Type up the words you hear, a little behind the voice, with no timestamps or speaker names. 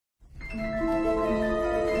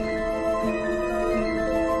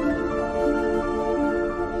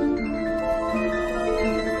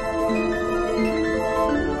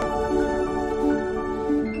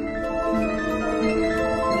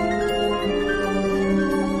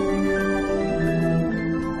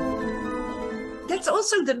that's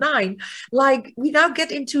also the 9. Like, we now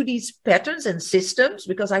get into these patterns and systems,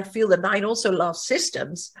 because I feel the 9 also loves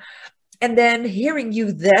systems. And then hearing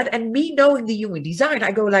you that, and me knowing the human design,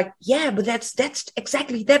 I go like, yeah, but that's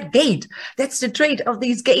exactly that gate. That's the trait of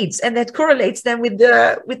these gates. And that correlates then with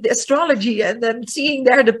the astrology, and then seeing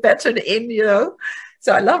there the pattern in,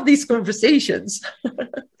 So I love these conversations.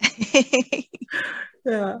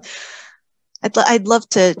 Yeah. I'd love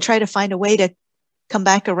to try to find a way to come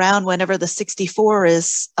back around whenever the 64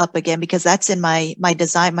 is up again, because that's in my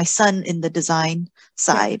design, my son in the design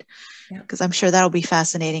side. Because I'm sure that'll be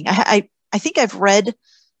fascinating. I think I've read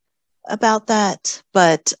about that,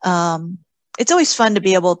 but it's always fun to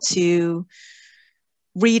be able to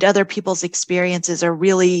read other people's experiences or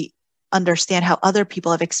really understand how other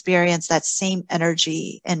people have experienced that same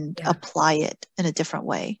energy and apply it in a different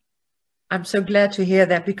way. I'm so glad to hear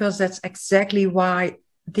that, because that's exactly why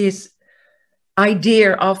this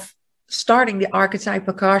idea of starting the Archetype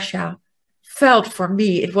Akasha felt for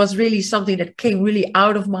me. It was really something that came really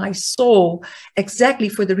out of my soul, exactly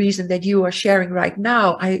for the reason that you are sharing right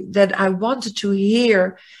now. That I wanted to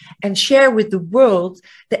hear and share with the world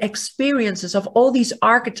the experiences of all these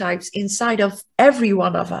archetypes inside of every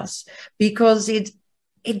one of us, because it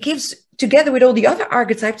gives, together with all the other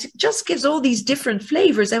archetypes, it just gives all these different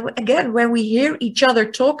flavors. And again, when we hear each other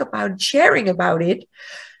talk about sharing about it,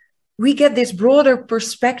 we get this broader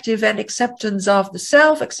perspective and acceptance of the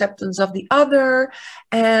self, acceptance of the other,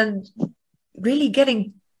 and really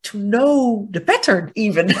getting to know the pattern,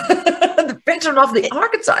 even the pattern of the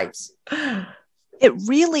archetypes. It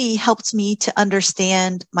really helped me to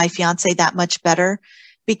understand my fiance that much better,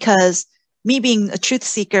 because me being a truth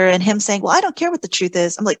seeker and him saying, well, I don't care what the truth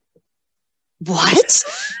is. I'm like, what?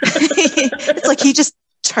 It's like he just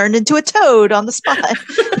turned into a toad on the spot. Like,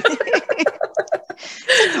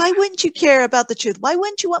 why wouldn't you care about the truth? Why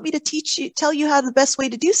wouldn't you want me to tell you how the best way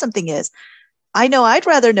to do something is? I know I'd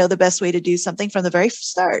rather know the best way to do something from the very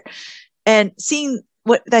start. And seeing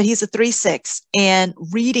that he's a 3/6 and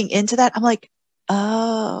reading into that, I'm like,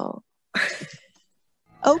 oh,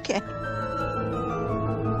 okay.